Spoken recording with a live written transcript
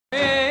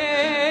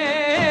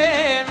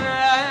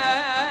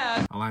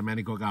Hi,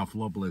 Manny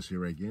Cockaflopoulos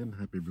here again.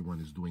 Hope everyone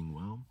is doing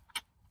well.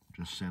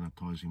 Just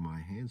sanitizing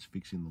my hands,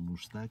 fixing the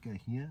moustache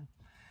here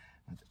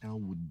at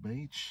Elwood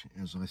Beach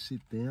as I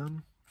sit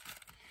down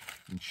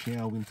and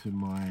chow into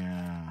my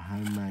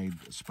homemade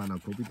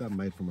spanakopita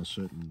made by a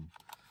certain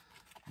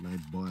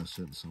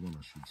someone,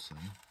 I should say.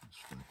 It's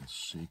fucking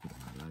secret,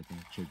 I like it.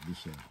 Check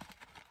this out.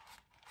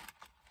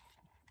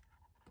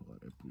 Oh,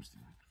 that pussy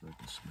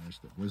fucking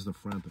smashed it. Where's the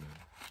front of that?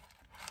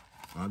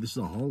 Oh, this is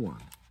a whole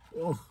one.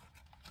 Oh,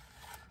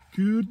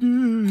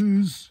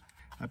 goodness.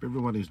 Hope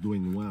everyone is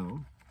doing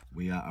well.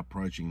 We are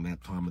approaching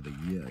that time of the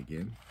year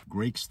again.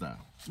 Greekster.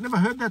 Never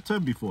heard that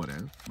term before,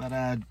 though.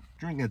 But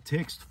during a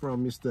text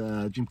from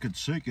Mr. Jim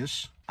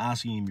Katsoukas,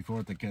 asking him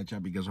before to catch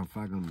up because I'm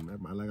flat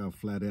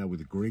out with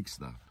the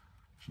Greekster.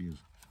 Cheers.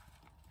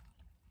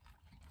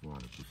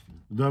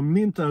 The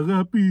mint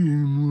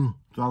agapi.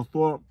 So I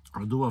thought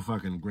I'll do a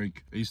fucking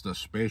Grik Ista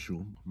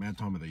special, mad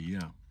time of the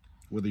year.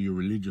 Whether you're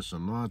religious or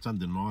not, it's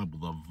undeniable,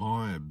 the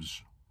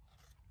vibes.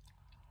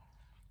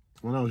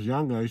 When I was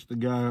younger, I used to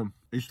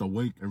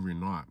wake every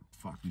night.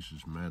 Fuck, this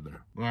is mad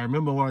though. But I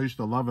remember what I used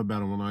to love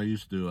about it when I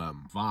used to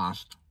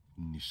fast.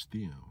 I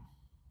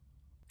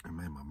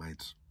made my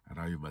mates at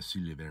Ayu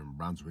Vasili there in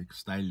Brunswick,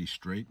 Staley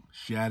Street.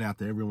 Shout out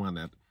to everyone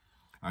at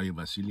Ayu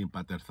Vasili and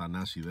Pater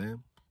Thanasi there.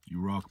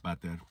 You rock,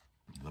 Pater.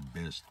 The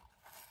best.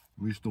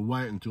 We used to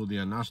wait until the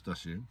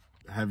Anastasia,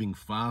 having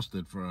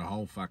fasted for a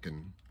whole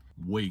fucking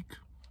week,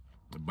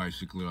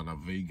 basically on a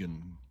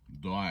vegan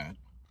diet.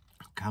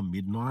 Come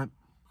midnight,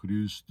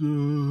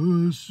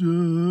 Christus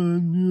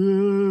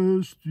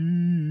anesti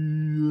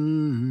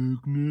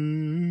ek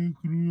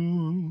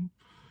necro,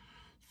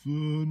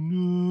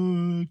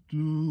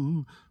 thanato,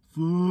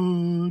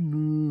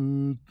 thanatum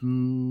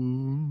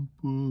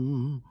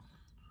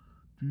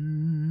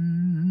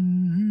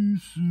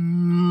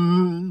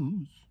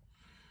patiens,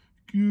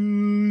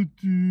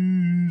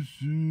 cutis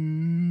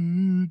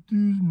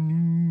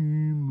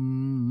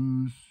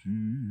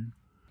nimasi,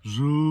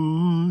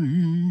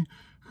 zoi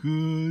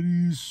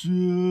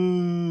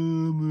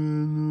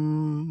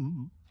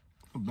charisamena.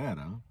 Not bad,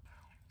 huh?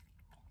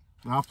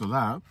 After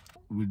that,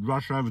 we'd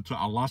rush over to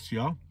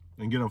Alasia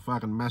and get a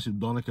fucking massive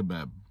doner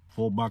kebab.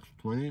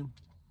 $4.20.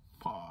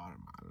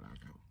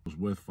 It was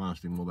worth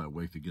fasting all that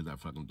week to get that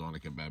fucking doner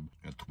kebab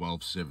at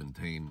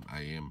 12:17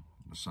 a.m.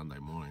 a Sunday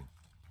morning.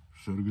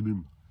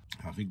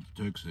 I think the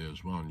Turks there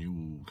as well, and you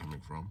were coming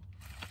from.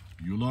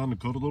 Yunan,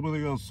 Cordoba,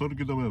 they got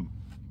Sorgidabab.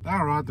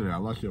 They're right there,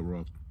 Alasia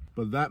rock.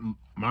 But that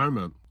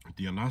moment,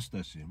 the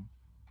Anastasia,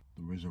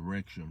 the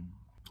resurrection,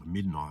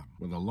 midnight,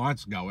 when the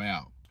lights go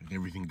out and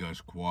everything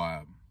goes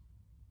quiet,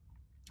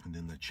 and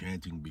then the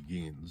chanting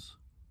begins,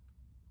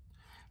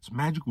 it's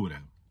magical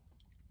there.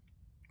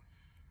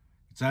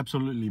 It's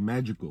absolutely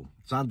magical.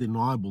 It's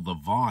undeniable, the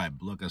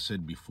vibe, like I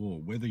said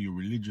before. Whether you're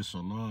religious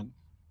or not,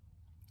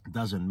 it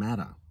doesn't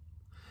matter.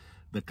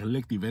 The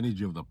collective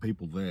energy of the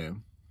people there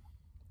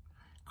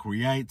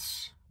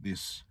creates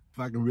this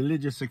fucking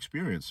religious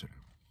experience.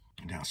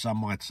 Now, some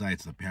might say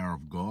it's the power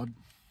of God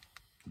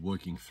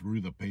working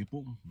through the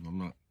people. I'm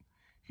not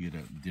here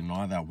to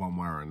deny that one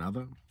way or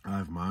another. I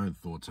have my own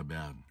thoughts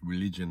about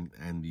religion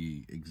and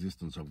the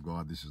existence of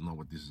God. This is not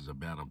what this is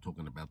about. I'm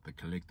talking about the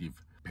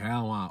collective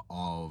power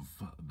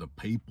of the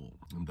people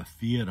and the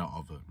theater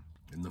of it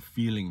and the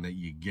feeling that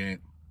you get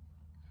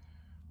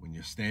when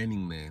you're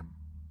standing there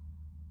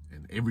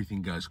and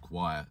everything goes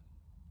quiet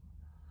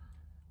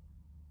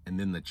and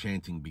then the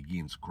chanting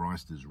begins.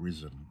 Christ is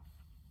risen.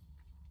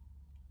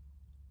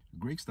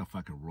 Greekster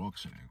fucking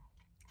rocks, man.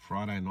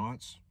 Friday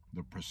nights,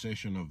 the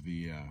procession of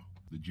the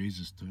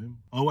Jesus tomb.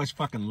 I always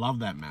fucking love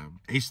that,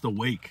 man. Easter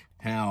week,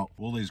 how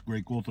all these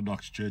Greek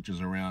Orthodox churches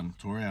around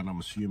Victoria, and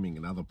I'm assuming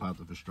in other parts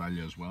of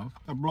Australia as well,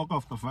 they block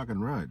off the fucking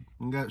road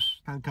and go,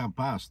 can't come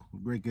past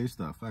Grik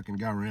Ista, fucking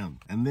go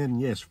around. And then,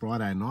 yes,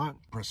 Friday night,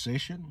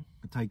 procession,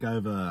 take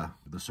over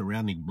the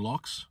surrounding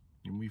blocks,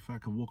 and we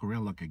fucking walk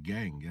around like a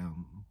gang.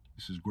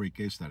 This is Grik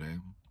Ista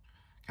there.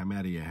 Come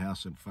out of your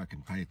house and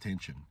fucking pay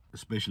attention,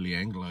 especially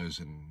Anglos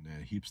and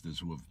hipsters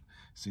who have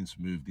since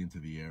moved into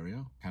the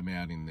area. Come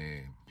out in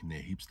their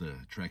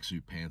hipster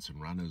tracksuit pants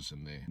and runners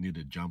and their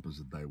knitted jumpers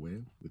that they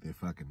wear with their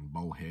fucking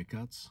bowl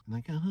haircuts. And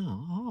they go,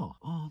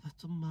 oh,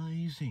 that's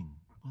amazing.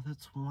 Oh,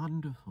 that's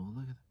wonderful.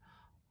 Look at that.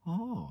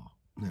 Oh.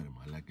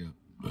 Anyway,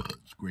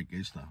 it's Grik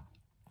Ista.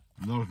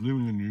 When I was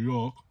living in New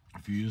York a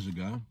few years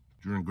ago,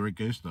 during Grik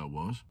Ista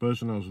the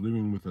person I was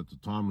living with at the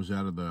time was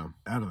out of the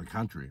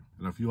country,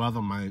 and a few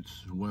other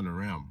mates who weren't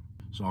around.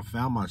 So I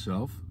found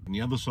myself on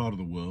the other side of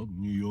the world,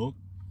 New York,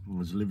 and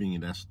was living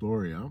in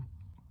Astoria.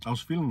 I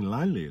was feeling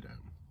lonely though.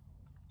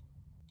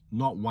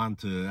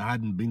 I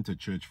hadn't been to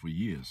church for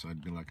years, so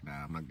I'd be like,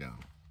 nah, I'm not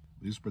going.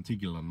 This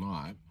particular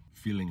night,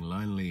 feeling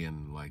lonely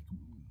and like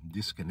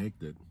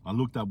disconnected, I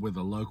looked up where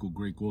the local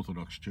Greek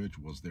Orthodox church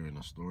was there in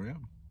Astoria.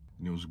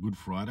 And it was Good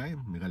Friday,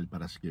 Μεγάλη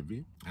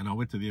Παρασκευή, and I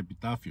went to the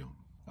Epitaphium.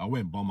 I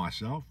went by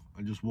myself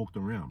and just walked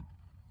around.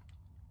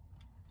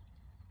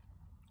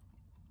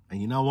 And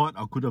you know what?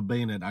 I could have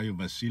been at Ayu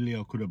Vasili,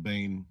 I could have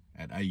been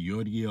at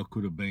Ayoria,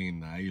 could have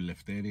been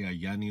Lefteria,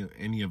 Yani,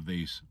 any of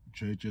these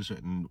churches,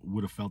 and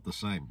would have felt the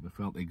same. It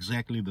felt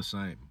exactly the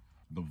same.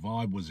 The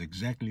vibe was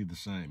exactly the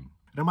same.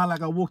 And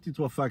I walked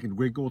into a fucking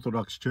Greek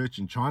Orthodox church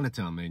in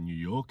Chinatown there in New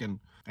York, and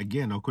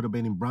again, I could have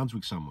been in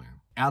Brunswick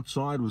somewhere.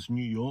 Outside was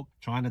New York,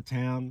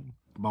 Chinatown,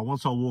 but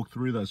once I walked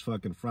through those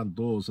fucking front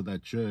doors of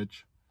that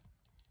church,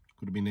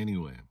 could have been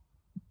anywhere.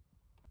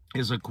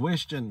 There's a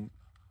question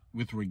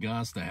with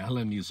regards to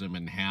Hellenism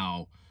and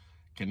how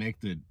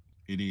connected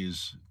it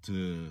is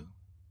to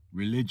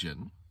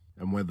religion,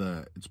 and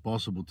whether it's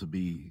possible to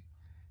be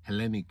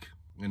Hellenic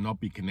and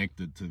not be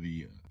connected to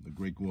the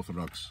Greek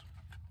Orthodox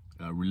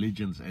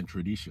religions and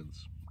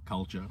traditions,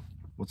 culture.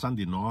 What's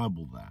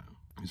undeniable,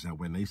 though, is that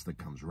when Easter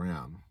comes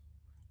around,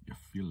 you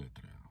feel it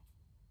now.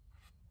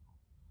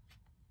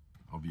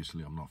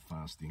 Obviously, I'm not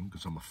fasting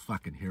because I'm a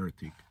fucking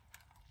heretic.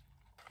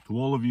 To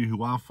all of you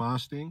who are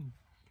fasting,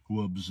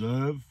 who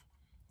observe,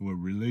 who are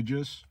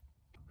religious,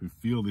 who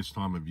feel this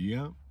time of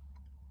year,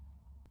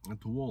 and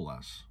to all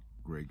us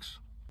Greeks,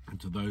 and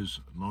to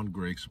those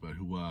non-Greeks but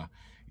who are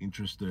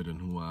interested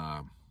and who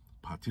are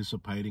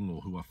participating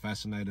or who are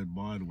fascinated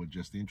by it or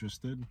just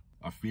interested,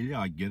 I feel you,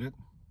 I get it,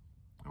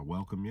 I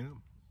welcome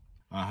you.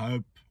 I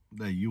hope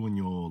that you and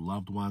your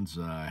loved ones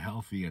are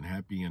healthy and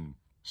happy and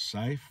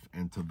safe,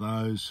 and to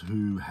those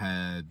who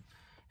have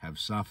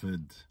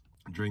suffered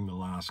during the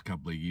last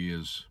couple of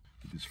years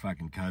with this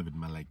fucking COVID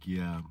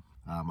malakia,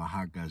 my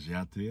heart goes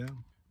out to you,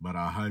 but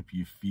I hope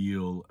you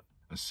feel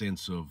a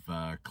sense of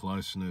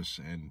closeness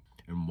and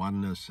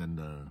oneness and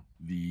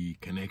the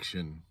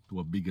connection to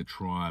a bigger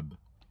tribe,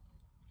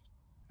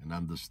 and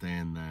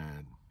understand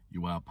that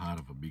you are part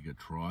of a bigger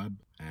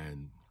tribe,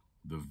 and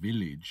the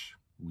village,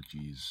 which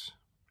is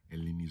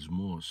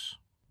Hellenismos,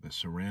 that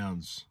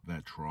surrounds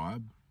that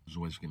tribe, is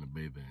always going to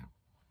be there.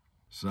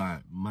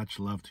 So, much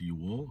love to you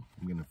all.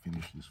 I'm going to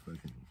finish this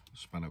fucking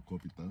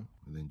spanakopita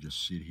and then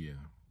just sit here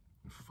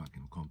and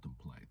fucking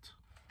contemplate.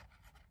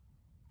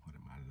 What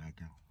am I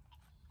like?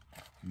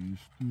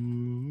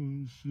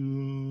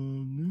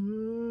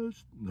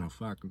 No,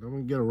 fuck, I'm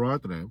going to get it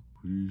right there.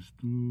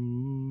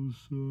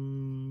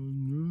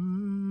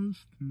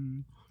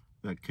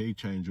 That key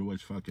change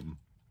always fucking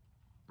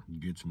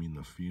gets me in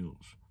the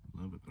feels.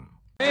 Love it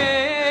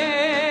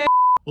though.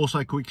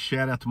 Also, quick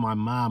shout out to my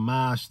ma.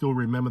 Ma, I still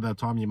remember that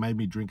time you made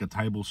me drink a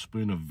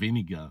tablespoon of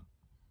vinegar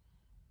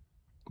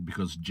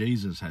because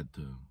Jesus had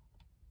to.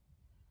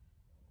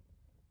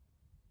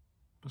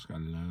 Pascal.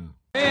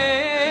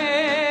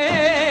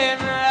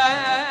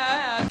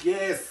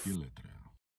 Yes. Feel it.